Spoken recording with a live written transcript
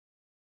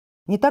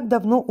Not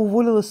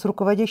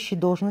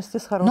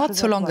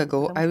so long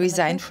ago, I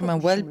resigned from a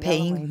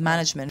well-paying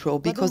management role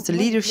because the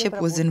leadership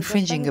was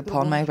infringing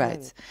upon my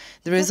rights.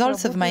 The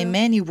results of my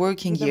many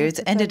working years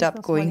ended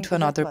up going to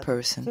another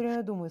person.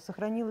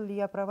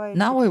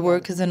 Now I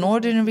work as an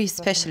ordinary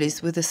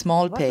specialist with a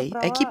small pay.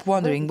 I keep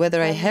wondering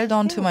whether I held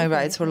on to my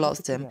rights or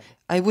lost them.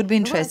 I would be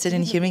interested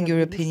in hearing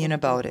your opinion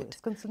about it.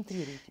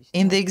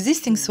 In the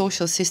existing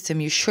social system,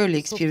 you surely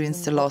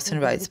experienced the loss in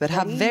rights, but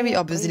have very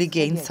obviously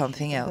gained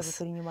something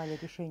else.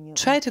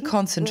 Try to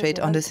concentrate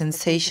on the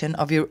sensation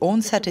of your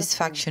own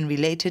satisfaction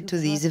related to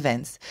these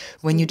events.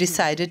 When you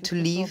decided to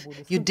leave,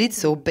 you did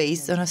so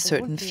based on a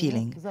certain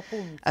feeling.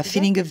 A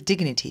feeling of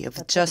dignity,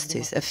 of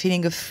justice, a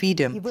feeling of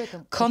freedom.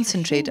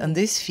 Concentrate on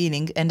this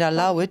feeling and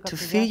allow it to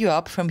fill you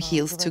up from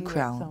heels to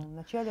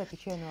crown.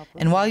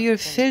 And while you're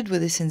filled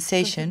with this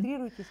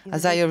sensation,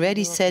 as I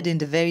already said in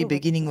the very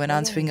beginning when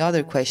answering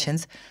other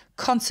questions,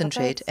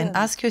 concentrate and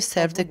ask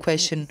yourself the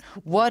question,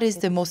 what is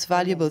the most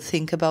valuable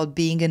thing about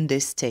being in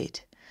this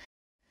state?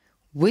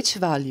 Which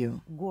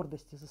value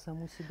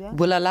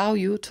will allow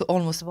you to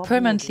almost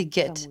permanently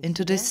get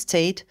into this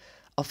state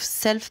of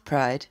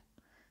self-pride,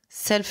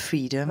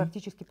 self-freedom?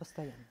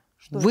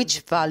 Which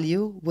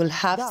value will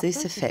have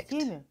this effect?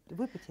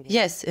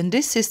 Yes, in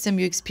this system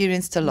you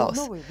experienced a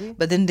loss,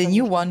 but in the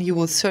new one you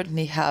will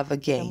certainly have a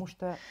gain,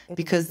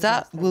 because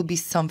that will be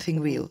something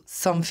real,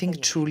 something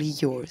truly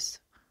yours.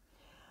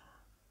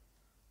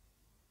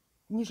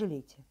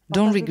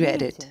 Don't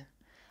regret it.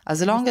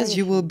 As long as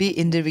you will be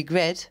in the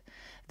regret,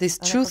 this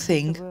true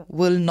thing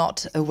will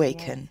not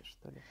awaken,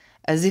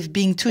 as if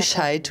being too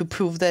shy to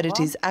prove that it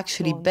is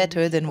actually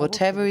better than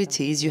whatever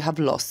it is you have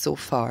lost so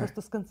far.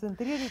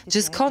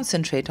 Just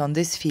concentrate on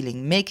this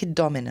feeling, make it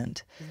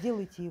dominant.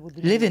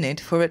 Live in it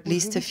for at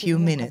least a few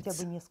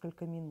minutes.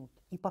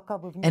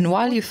 And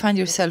while you find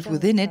yourself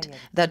within it,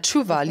 that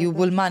true value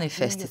will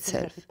manifest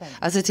itself.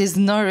 As it is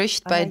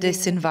nourished by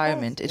this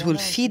environment, it will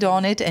feed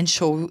on it and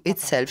show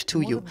itself to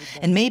you,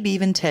 and maybe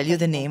even tell you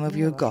the name of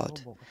your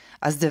God,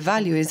 as the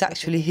value is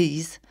actually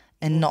His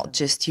and not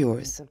just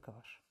yours.